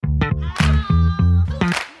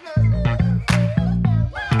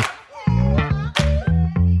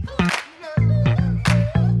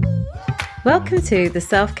Welcome to the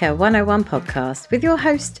Self-Care 101 podcast with your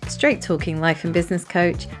host, straight talking life and business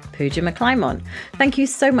coach, Pooja McClymont. Thank you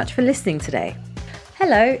so much for listening today.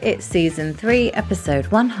 Hello, it's season 3, episode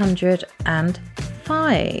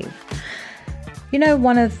 105. You know,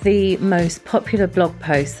 one of the most popular blog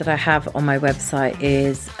posts that I have on my website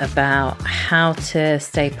is about how to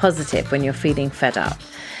stay positive when you're feeling fed up.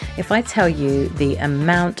 If I tell you the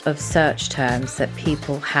amount of search terms that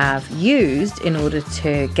people have used in order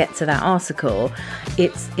to get to that article,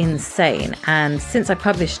 it's insane. And since I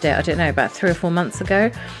published it, I don't know, about 3 or 4 months ago,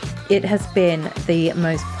 it has been the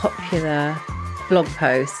most popular blog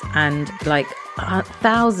post and like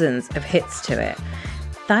thousands of hits to it.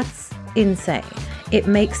 That's insane. It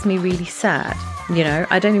makes me really sad. You know,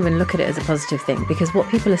 I don't even look at it as a positive thing because what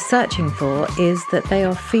people are searching for is that they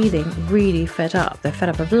are feeling really fed up. They're fed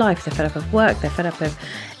up of life, they're fed up of work, they're fed up of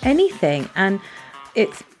anything. And it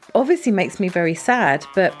obviously makes me very sad,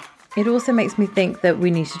 but it also makes me think that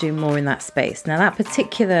we need to do more in that space. Now, that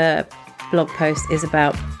particular blog post is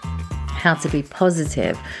about how to be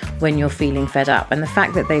positive when you're feeling fed up. And the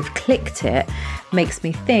fact that they've clicked it makes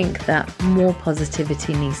me think that more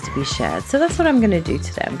positivity needs to be shared. So that's what I'm going to do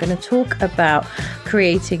today. I'm going to talk about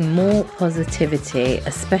creating more positivity,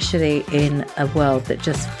 especially in a world that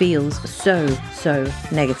just feels so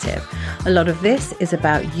negative. A lot of this is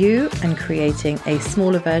about you and creating a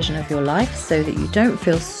smaller version of your life so that you don't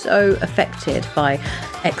feel so affected by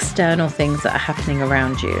external things that are happening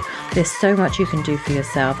around you. There's so much you can do for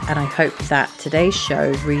yourself, and I hope that today's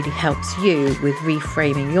show really helps you with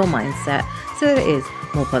reframing your mindset so that it is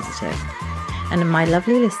more positive. And my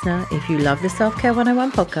lovely listener, if you love the Self-Care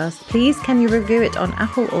 101 podcast, please can you review it on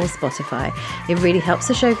Apple or Spotify? It really helps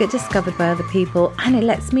the show get discovered by other people, and it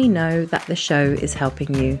lets me know that the show is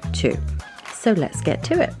helping you too. So let's get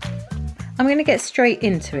to it. I'm going to get straight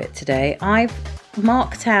into it today. I've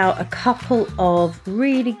marked out a couple of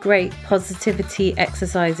really great positivity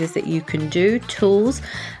exercises that you can do, tools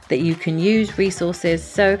that you can use, resources.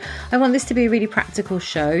 So I want this to be a really practical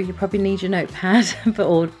show. You probably need your notepad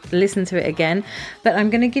or listen to it again, but I'm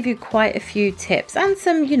going to give you quite a few tips and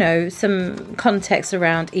some context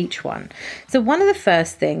around each one. So one of the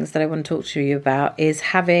first things that I want to talk to you about is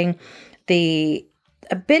having the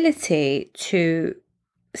ability to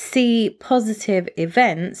see positive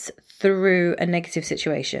events through a negative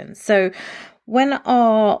situation. So when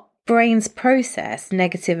our brains process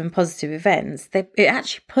negative and positive events, it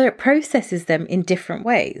actually processes them in different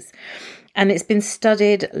ways. And it's been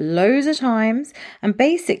studied loads of times. And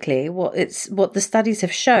basically what the studies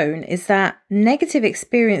have shown is that negative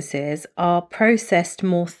experiences are processed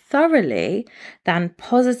more thoroughly than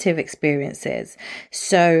positive experiences.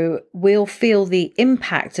 So we'll feel the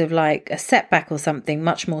impact of like a setback or something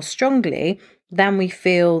much more strongly than we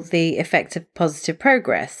feel the effect of positive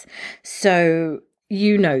progress. So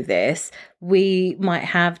you know this, we might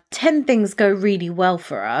have 10 things go really well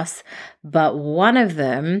for us, but one of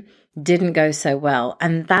them didn't go so well.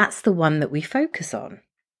 And that's the one that we focus on.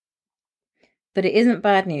 But it isn't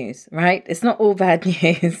bad news, right? It's not all bad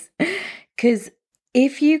news. Because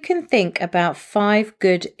if you can think about 5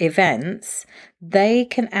 good events, they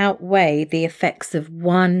can outweigh the effects of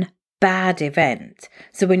one bad event.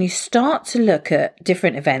 So when you start to look at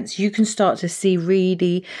different events, you can start to see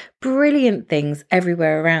really brilliant things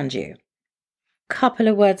everywhere around you. Couple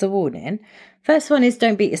of words of warning. First one is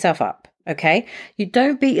don't beat yourself up. Okay. You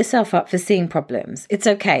don't beat yourself up for seeing problems. It's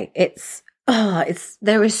okay.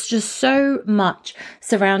 There is just so much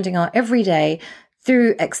surrounding our everyday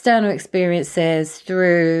through external experiences,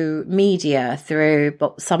 through media, through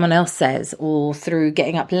what someone else says, or through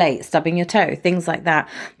getting up late, stubbing your toe, things like that,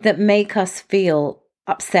 that make us feel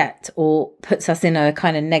upset or puts us in a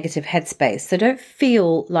kind of negative headspace. So don't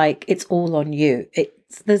feel like it's all on you.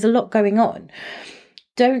 There's a lot going on.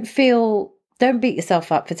 Don't beat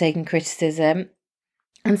yourself up for taking criticism.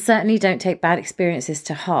 And certainly don't take bad experiences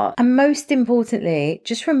to heart. And most importantly,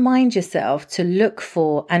 just remind yourself to look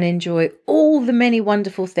for and enjoy all the many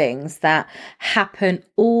wonderful things that happen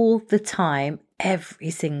all the time,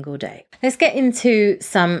 every single day. Let's get into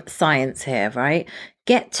some science here, right?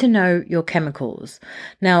 Get to know your chemicals.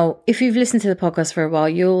 Now, if you've listened to the podcast for a while,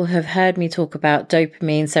 you'll have heard me talk about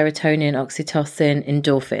dopamine, serotonin, oxytocin,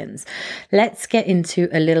 endorphins. Let's get into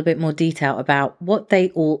a little bit more detail about what they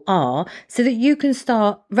all are so that you can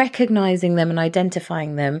start recognizing them and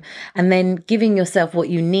identifying them and then giving yourself what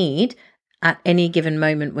you need at any given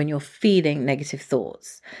moment when you're feeling negative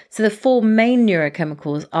thoughts. So the 4 main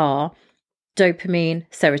neurochemicals are dopamine,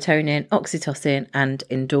 serotonin, oxytocin, and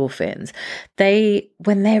endorphins.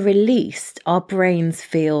 When they're released, our brains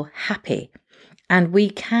feel happy. And we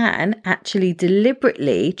can actually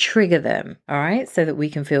deliberately trigger them, all right, so that we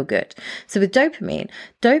can feel good. So with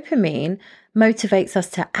dopamine motivates us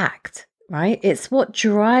to act, right? It's what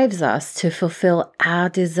drives us to fulfill our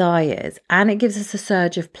desires, and it gives us a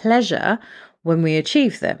surge of pleasure when we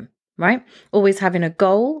achieve them, right? Always having a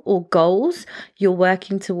goal or goals you're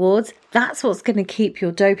working towards, that's what's going to keep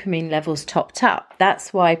your dopamine levels topped up.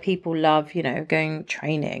 That's why people love, going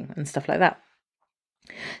training and stuff like that.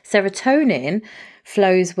 Serotonin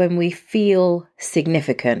flows when we feel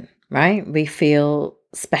significant, right? We feel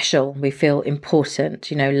special, we feel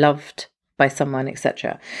important, loved by someone,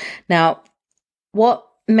 etc. Now, what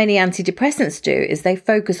many antidepressants do is they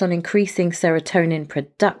focus on increasing serotonin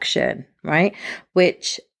production, right?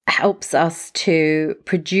 Which helps us to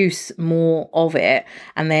produce more of it,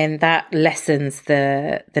 and then that lessens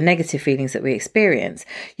the negative feelings that we experience.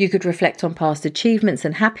 You could reflect on past achievements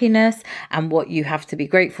and happiness and what you have to be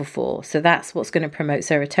grateful for. So that's what's going to promote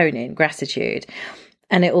serotonin, gratitude,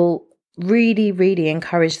 and it will really, really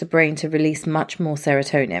encourage the brain to release much more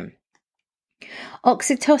serotonin.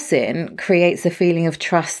 Oxytocin creates a feeling of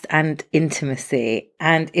trust and intimacy,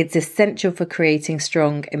 and it's essential for creating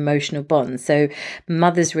strong emotional bonds. So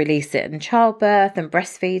mothers release it in childbirth and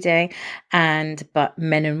breastfeeding, but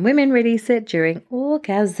men and women release it during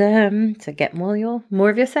orgasm to get more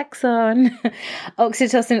of your sex on.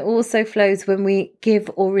 Oxytocin also flows when we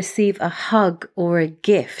give or receive a hug or a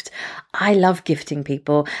gift. I love gifting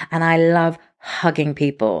people, and I love hugging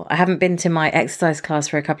people. I haven't been to my exercise class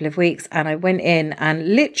for a couple of weeks, and I went in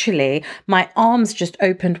and literally my arms just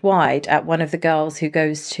opened wide at one of the girls who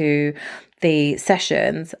goes to the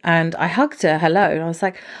sessions, and I hugged her hello, and I was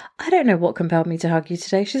like, I don't know what compelled me to hug you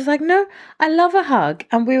today. She's like, no, I love a hug,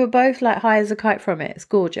 and we were both like high as a kite from it. It's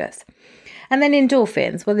gorgeous. And then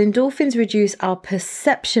endorphins. Well, endorphins reduce our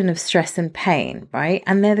perception of stress and pain, right?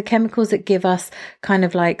 And they're the chemicals that give us kind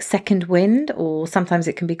of like second wind, or sometimes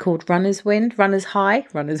it can be called runner's wind, runner's high,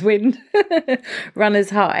 runner's wind, runner's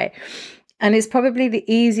high. And it's probably the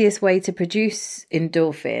easiest way to produce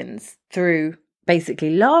endorphins through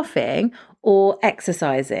basically laughing or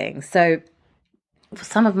exercising. So for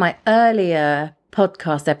some of my earlier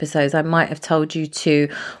podcast episodes, I might have told you to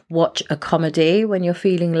watch a comedy when you're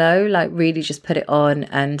feeling low, like really just put it on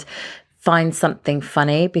and find something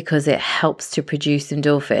funny, because it helps to produce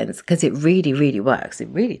endorphins, because it really, really works. It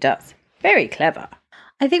really does. Very clever.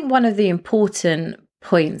 I think one of the important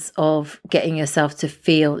points of getting yourself to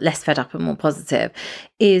feel less fed up and more positive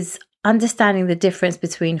is understanding the difference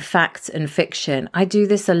between fact and fiction. I do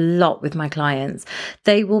this a lot with my clients.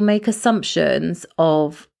 They will make assumptions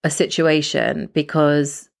of a situation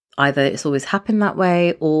because either it's always happened that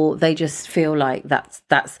way, or they just feel like that's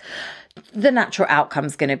the natural outcome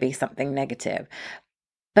is going to be something negative.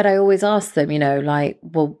 But I always ask them,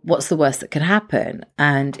 well, what's the worst that can happen?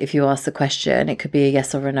 And if you ask the question, it could be a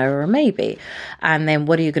yes or a no or a maybe. And then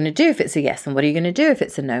what are you going to do if it's a yes? And what are you going to do if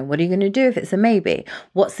it's a no? What are you going to do if it's a maybe?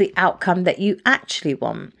 What's the outcome that you actually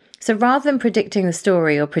want? So rather than predicting the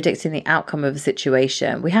story or predicting the outcome of a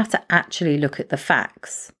situation, we have to actually look at the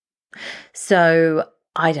facts. So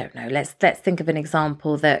I don't know, let's think of an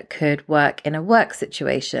example that could work in a work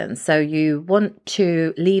situation. So you want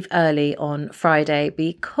to leave early on Friday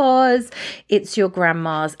because it's your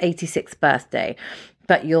grandma's 86th birthday,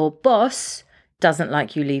 but your boss doesn't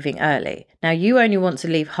like you leaving early. Now, you only want to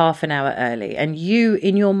leave half an hour early, and you,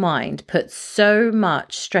 in your mind, put so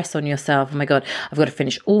much stress on yourself. Oh my God, I've got to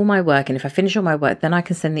finish all my work. And if I finish all my work, then I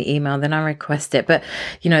can send the email, then I request it. But,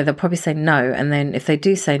 they'll probably say no. And then if they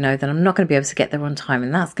do say no, then I'm not going to be able to get there on time.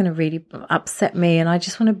 And that's going to really upset me. And I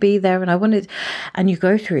just want to be there. And you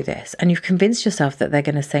go through this and you've convinced yourself that they're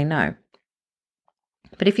going to say no.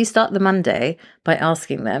 But if you start the Monday by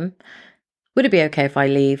asking them, would it be okay if I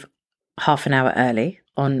leave half an hour early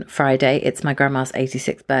on Friday? It's my grandma's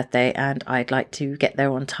 86th birthday and I'd like to get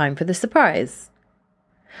there on time for the surprise.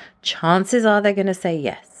 Chances are they're going to say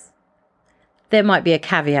yes. There might be a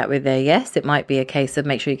caveat with their yes. It might be a case of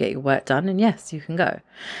make sure you get your work done and yes, you can go.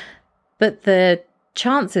 But the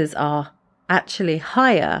chances are actually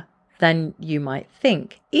higher than you might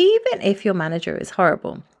think, even if your manager is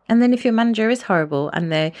horrible. And then if your manager is horrible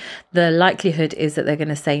and the likelihood is that they're going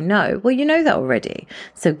to say no, well, you know that already.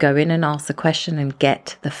 So go in and ask the question and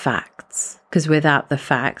get the facts. Because without the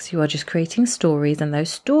facts, you are just creating stories, and those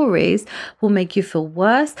stories will make you feel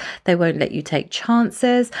worse. They won't let you take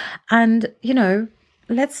chances. And,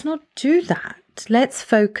 let's not do that. Let's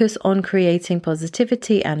focus on creating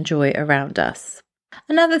positivity and joy around us.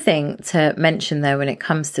 Another thing to mention, though, when it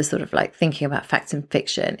comes to sort of like thinking about fact and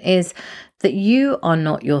fiction, is that you are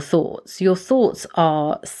not your thoughts. Your thoughts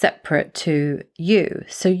are separate to you.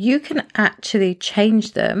 So you can actually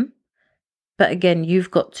change them. But again,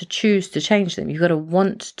 you've got to choose to change them. You've got to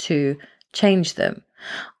want to change them.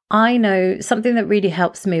 I know something that really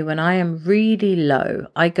helps me when I am really low,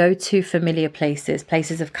 I go to familiar places,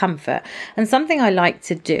 places of comfort. And something I like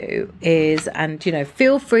to do is, and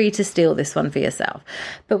feel free to steal this one for yourself.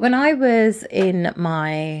 But when I was in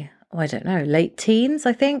my late teens,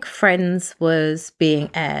 I think Friends was being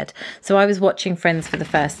aired. So I was watching Friends for the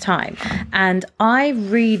first time, and I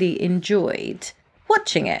really enjoyed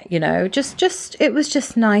watching it, it was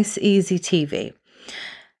just nice, easy TV.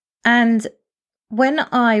 And when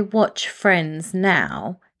I watch Friends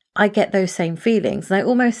now, I get those same feelings, and I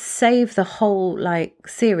almost save the whole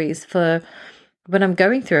series for when I'm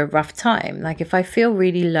going through a rough time. Like if I feel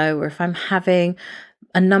really low, or if I'm having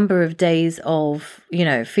a number of days of,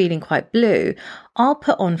 feeling quite blue, I'll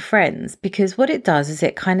put on Friends, because what it does is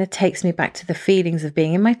it kind of takes me back to the feelings of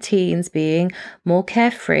being in my teens, being more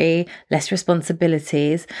carefree, less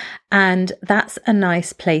responsibilities. And that's a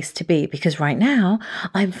nice place to be, because right now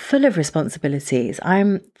I'm full of responsibilities.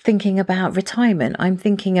 I'm thinking about retirement. I'm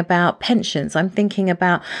thinking about pensions. I'm thinking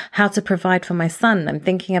about how to provide for my son. I'm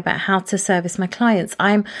thinking about how to service my clients.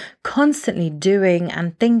 I'm constantly doing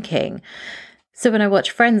and thinking. So when I watch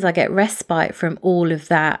Friends, I get respite from all of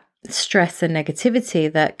that stress and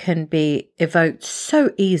negativity that can be evoked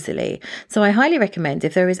so easily. So I highly recommend,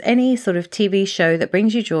 if there is any sort of TV show that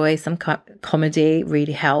brings you joy, some comedy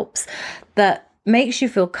really helps, that makes you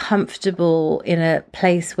feel comfortable in a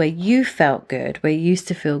place where you felt good, where you used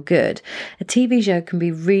to feel good. A TV show can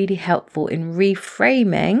be really helpful in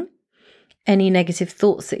reframing any negative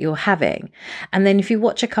thoughts that you're having. And then if you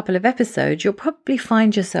watch a couple of episodes, you'll probably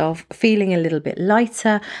find yourself feeling a little bit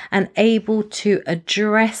lighter and able to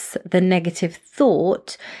address the negative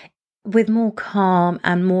thought with more calm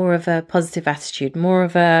and more of a positive attitude, more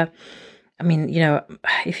of a,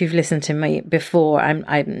 if you've listened to me before, I'm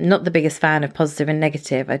not the biggest fan of positive and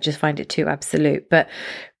negative. I just find it too absolute. But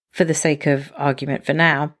for the sake of argument for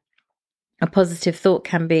now, a positive thought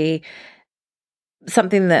can be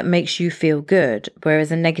something that makes you feel good,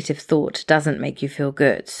 whereas a negative thought doesn't make you feel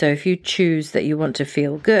good. So if you choose that you want to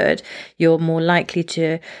feel good, you're more likely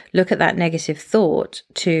to look at that negative thought,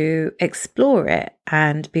 to explore it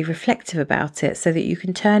and be reflective about it, so that you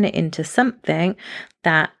can turn it into something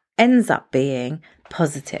that ends up being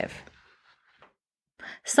positive.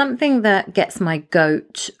 Something that gets my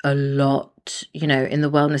goat a lot, in the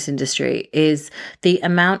wellness industry, is the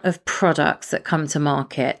amount of products that come to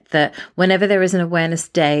market, that whenever there is an awareness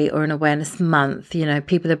day or an awareness month,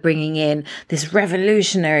 people are bringing in this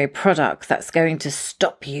revolutionary product that's going to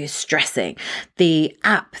stop you stressing, the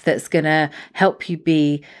app that's going to help you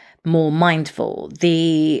be more mindful,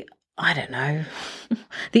 the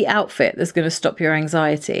outfit that's going to stop your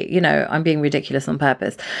anxiety. I'm being ridiculous on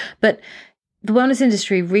purpose, but the wellness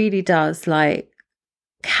industry really does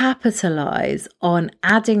capitalize on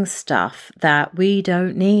adding stuff that we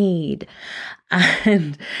don't need.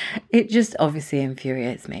 And it just obviously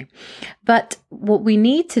infuriates me. But what we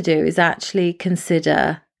need to do is actually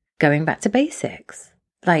consider going back to basics.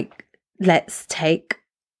 Let's take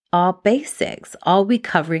our basics. Are we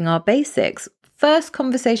covering our basics? First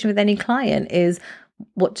conversation with any client is,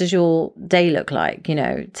 what does your day look like?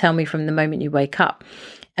 Tell me from the moment you wake up.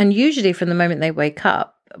 And usually from the moment they wake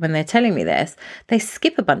up, when they're telling me this, they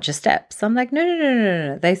skip a bunch of steps. I'm like,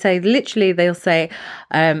 no. They'll say,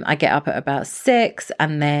 I get up at about 6,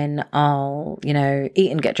 and then I'll,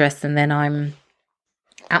 eat and get dressed, and then I'm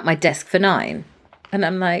at my desk for 9. And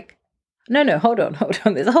I'm like, no, hold on.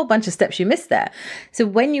 There's a whole bunch of steps you missed there. So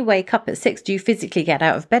when you wake up at 6, do you physically get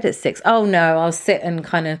out of bed at 6? Oh no, I'll sit and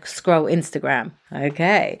kind of scroll Instagram.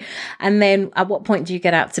 Okay. And then at what point do you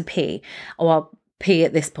get out to pee? Or I'll pee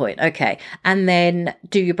at this point. Okay. And then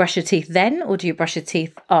do you brush your teeth then, or do you brush your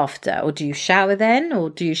teeth after? Or do you shower then,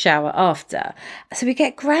 or do you shower after? So we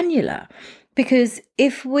get granular, because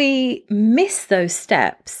if we miss those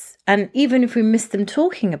steps, and even if we miss them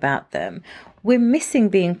talking about them, we're missing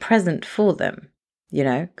being present for them.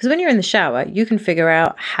 Because when you're in the shower, you can figure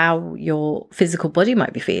out how your physical body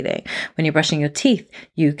might be feeling. When you're brushing your teeth,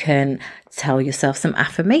 you can tell yourself some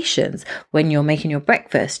affirmations. When you're making your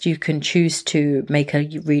breakfast, you can choose to make a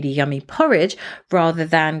really yummy porridge rather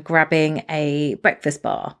than grabbing a breakfast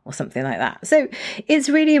bar or something like that. So it's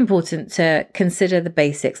really important to consider the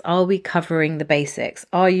basics. Are we covering the basics?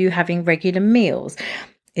 Are you having regular meals?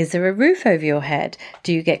 Is there a roof over your head?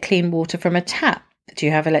 Do you get clean water from a tap? Do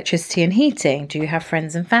you have electricity and heating? Do you have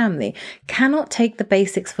friends and family? Cannot take the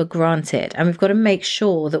basics for granted. And we've got to make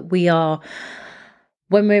sure that we are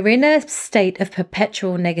When we're in a state of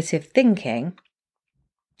perpetual negative thinking,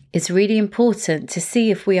 it's really important to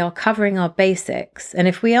see if we are covering our basics. And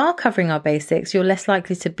if we are covering our basics, you're less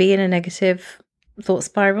likely to be in a negative thought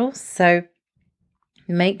spiral. So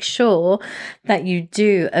make sure that you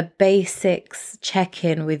do a basics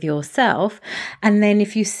check-in with yourself. And then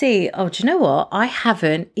if you see, oh, do you know what? I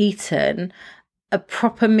haven't eaten a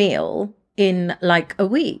proper meal in like a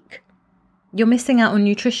week. You're missing out on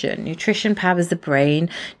nutrition. Nutrition powers the brain.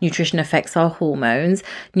 Nutrition affects our hormones.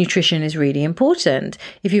 Nutrition is really important.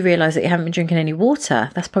 If you realize that you haven't been drinking any water,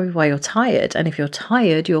 that's probably why you're tired. And if you're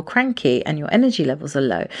tired, you're cranky and your energy levels are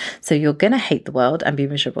low. So you're going to hate the world and be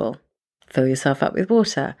miserable. Fill yourself up with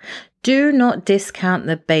water. Do not discount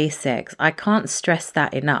the basics. I can't stress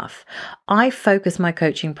that enough. I focus my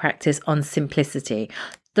coaching practice on simplicity.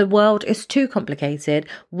 The world is too complicated.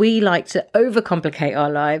 We like to overcomplicate our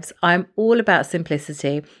lives. I'm all about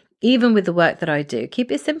simplicity, even with the work that I do.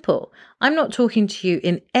 Keep it simple. I'm not talking to you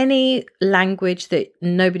in any language that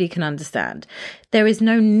nobody can understand. There is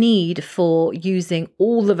no need for using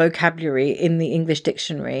all the vocabulary in the English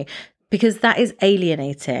dictionary because that is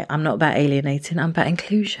alienating. I'm not about alienating. I'm about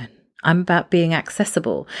inclusion. I'm about being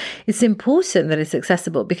accessible. It's important that it's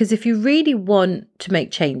accessible because if you really want to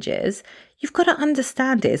make changes, you've got to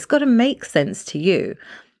understand it. It's got to make sense to you.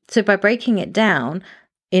 So by breaking it down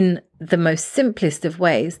in the most simplest of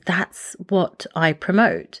ways, that's what I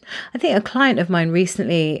promote. I think a client of mine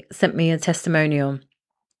recently sent me a testimonial.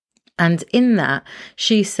 And in that,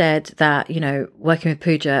 she said that, working with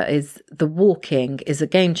Pooja the walking is a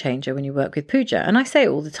game changer when you work with Pooja. And I say it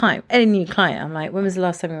all the time. Any new client, I'm like, when was the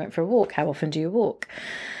last time you went for a walk? How often do you walk?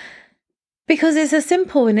 Because it's a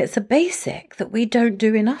simple and it's a basic that we don't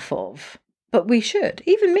do enough of. But we should.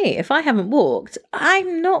 Even me, if I haven't walked,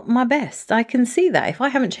 I'm not my best. I can see that. If I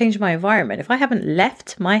haven't changed my environment, if I haven't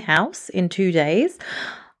left my house in 2 days,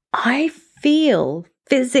 I feel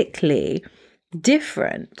physically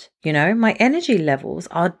different. My energy levels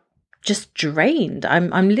are just drained.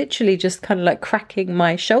 I'm literally just kind of like cracking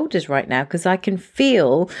my shoulders right now because I can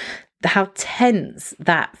feel how tense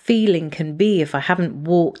that feeling can be if I haven't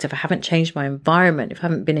walked, if I haven't changed my environment, if I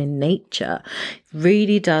haven't been in nature. It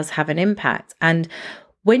really does have an impact. And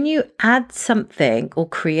when you add something or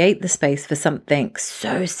create the space for something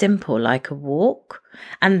so simple like a walk,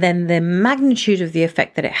 and then the magnitude of the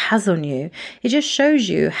effect that it has on you, it just shows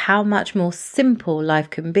you how much more simple life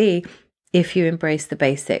can be if you embrace the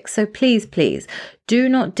basics. So please, please do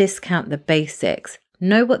not discount the basics.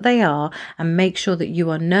 Know what they are and make sure that you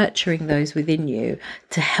are nurturing those within you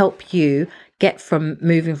to help you get from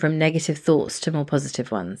moving from negative thoughts to more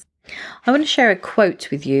positive ones. I want to share a quote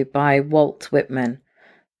with you by Walt Whitman.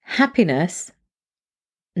 Happiness,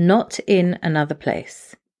 not in another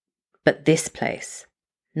place, but this place.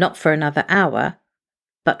 Not for another hour,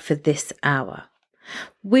 but for this hour.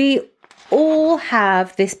 We all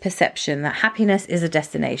have this perception that happiness is a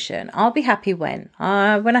destination. I'll be happy when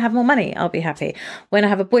I have more money, I'll be happy. When I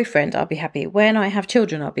have a boyfriend, I'll be happy. When I have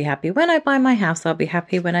children, I'll be happy. When I buy my house, I'll be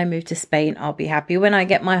happy. When I move to Spain, I'll be happy. When I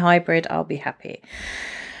get my hybrid, I'll be happy.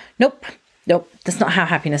 Nope, that's not how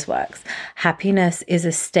happiness works. Happiness is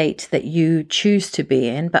a state that you choose to be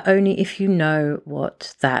in, but only if you know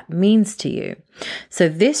what that means to you. So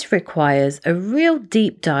this requires a real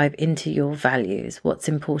deep dive into your values, what's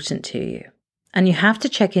important to you. And you have to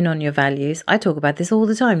check in on your values. I talk about this all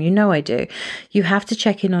the time. I do. You have to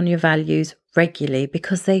check in on your values regularly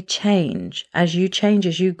because they change. As you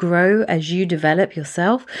grow, as you develop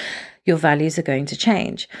yourself, your values are going to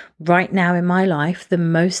change. Right now in my life, the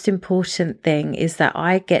most important thing is that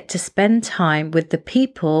I get to spend time with the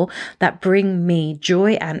people that bring me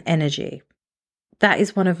joy and energy. That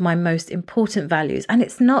is one of my most important values. And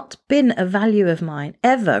it's not been a value of mine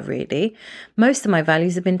ever, really. Most of my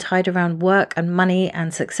values have been tied around work and money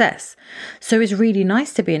and success. So it's really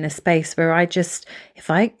nice to be in a space where if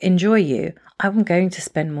I enjoy you, I'm going to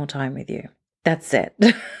spend more time with you. That's it.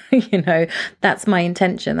 That's my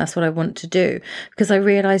intention. That's what I want to do because I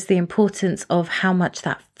realize the importance of how much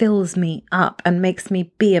that fills me up and makes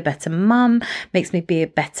me be a better mum, makes me be a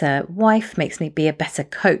better wife, makes me be a better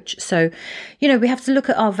coach. So, we have to look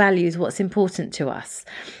at our values, what's important to us,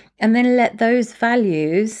 and then let those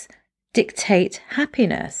values dictate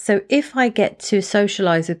happiness. So if I get to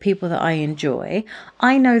socialize with people that I enjoy,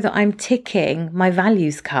 I know that I'm ticking my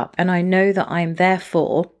values cup and I know that I'm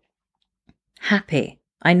therefore happy.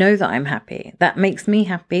 I know that I'm happy. That makes me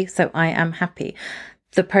happy, so I am happy.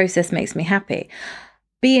 The process makes me happy.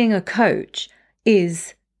 Being a coach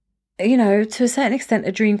is to a certain extent,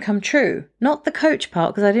 a dream come true. Not the coach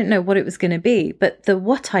part, because I didn't know what it was going to be, but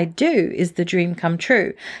what I do is the dream come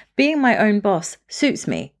true. Being my own boss suits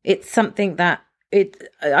me. It's something that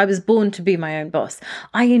I was born to be my own boss.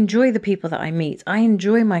 I enjoy the people that I meet. I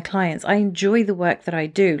enjoy my clients. I enjoy the work that I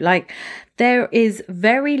do. Like, there is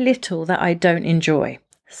very little that I don't enjoy.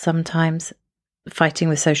 Sometimes fighting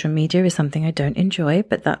with social media is something I don't enjoy,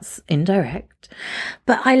 but that's indirect.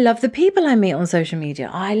 But I love the people I meet on social media.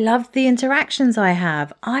 I love the interactions I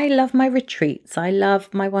have. I love my retreats. I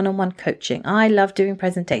love my one-on-one coaching. I love doing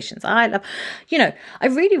presentations. I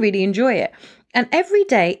really, really enjoy it. And every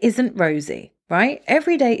day isn't rosy, right?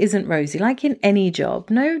 Every day isn't rosy. Like in any job,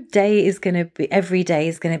 every day is going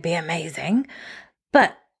to be amazing.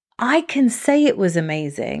 But I can say it was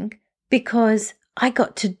amazing because I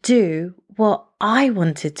got to do what I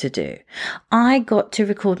wanted to do. I got to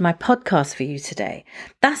record my podcast for you today.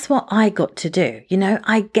 That's what I got to do.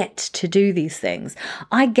 I get to do these things.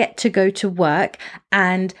 I get to go to work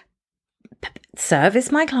and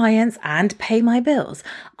service my clients and pay my bills.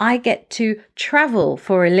 I get to travel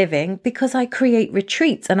for a living because I create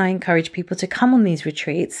retreats and I encourage people to come on these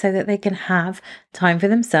retreats so that they can have time for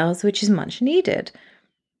themselves, which is much needed.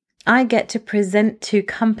 I get to present to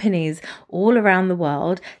companies all around the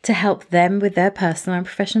world to help them with their personal and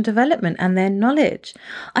professional development and their knowledge.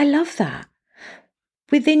 I love that.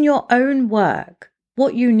 Within your own work,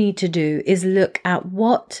 what you need to do is look at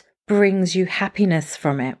what brings you happiness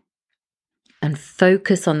from it and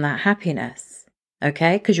focus on that happiness.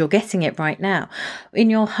 Okay, because you're getting it right now.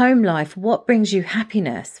 In your home life, what brings you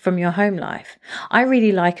happiness from your home life? I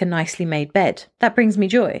really like a nicely made bed. That brings me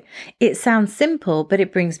joy. It sounds simple, but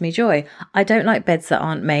it brings me joy. I don't like beds that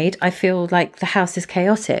aren't made. I feel like the house is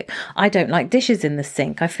chaotic. I don't like dishes in the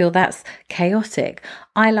sink. I feel that's chaotic.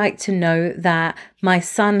 I like to know that my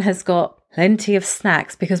son has got plenty of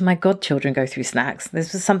snacks because my godchildren go through snacks.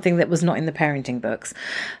 This was something that was not in the parenting books.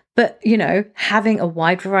 But, having a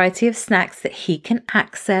wide variety of snacks that he can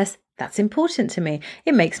access, that's important to me.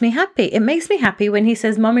 It makes me happy. It makes me happy when he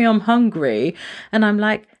says, "Mommy, I'm hungry." And I'm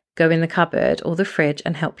like, go in the cupboard or the fridge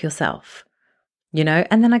and help yourself,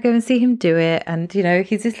 and then I go and see him do it. And,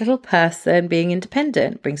 he's this little person being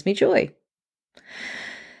independent, brings me joy.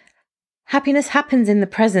 Happiness happens in the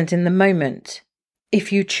present, in the moment,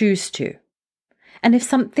 if you choose to. And if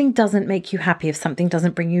something doesn't make you happy, if something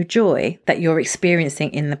doesn't bring you joy that you're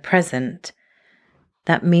experiencing in the present,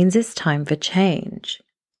 that means it's time for change.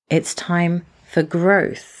 It's time for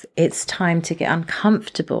growth. It's time to get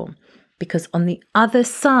uncomfortable, because on the other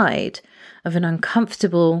side of an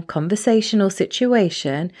uncomfortable conversational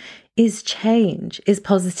situation is change, is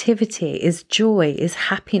positivity, is joy, is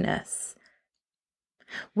happiness.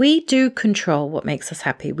 We do control what makes us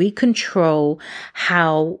happy. We control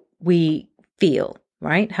how we feel,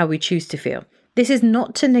 right? How we choose to feel. This is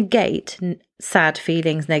not to negate sad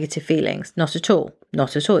feelings, negative feelings. Not at all.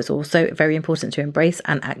 Not at all. It's also very important to embrace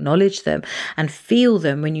and acknowledge them and feel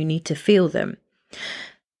them when you need to feel them.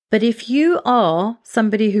 But if you are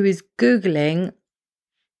somebody who is Googling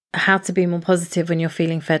how to be more positive when you're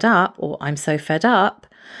feeling fed up, or I'm so fed up,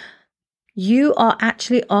 you are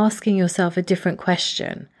actually asking yourself a different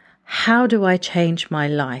question. How do I change my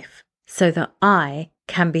life so that I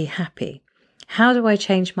can be happy? How do I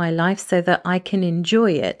change my life so that I can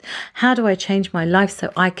enjoy it? How do I change my life so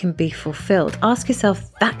I can be fulfilled? Ask yourself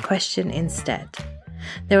that question instead.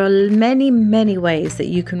 There are many, many ways that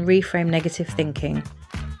you can reframe negative thinking.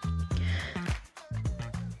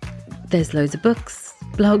 There's loads of books,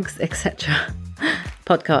 blogs, etc.,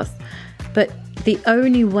 podcasts. But the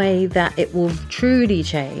only way that it will truly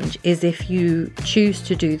change is if you choose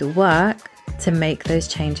to do the work to make those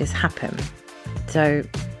changes happen. So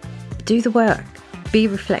do the work, be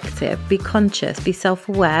reflective, be conscious, be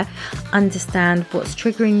self-aware, understand what's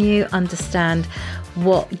triggering you, understand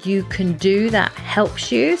what you can do that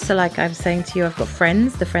helps you. So like I was saying to you, I've got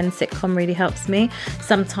Friends. The Friends sitcom really helps me.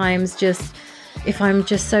 Sometimes just if I'm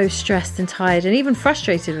just so stressed and tired and even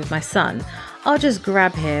frustrated with my son, I'll just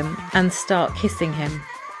grab him and start kissing him.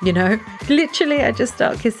 Literally, I just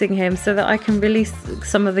start kissing him so that I can release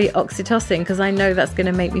some of the oxytocin, because I know that's going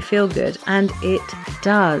to make me feel good. And it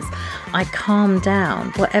does. I calm down.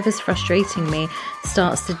 Whatever's frustrating me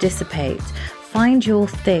starts to dissipate. Find your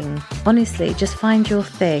thing. Honestly, just find your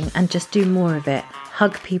thing and just do more of it.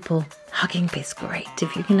 Hug people. Hugging is great.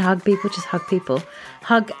 If you can hug people, just hug people.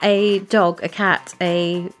 Hug a dog, a cat,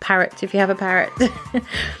 a parrot, if you have a parrot.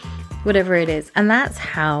 Whatever it is. And that's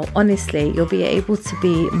how, honestly, you'll be able to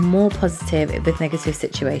be more positive with negative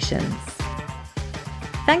situations.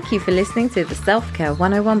 Thank you for listening to the Self-Care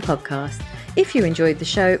 101 podcast. If you enjoyed the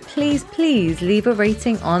show, please leave a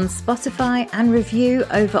rating on Spotify and review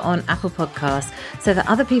over on Apple Podcasts so that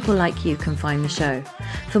other people like you can find the show.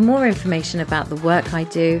 For more information about the work I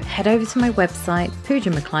do, head over to my website,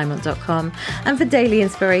 poojamcclymont.com, and for daily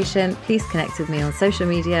inspiration, please connect with me on social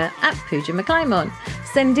media at Pooja McClymont.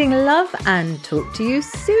 Sending love and talk to you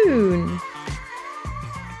soon.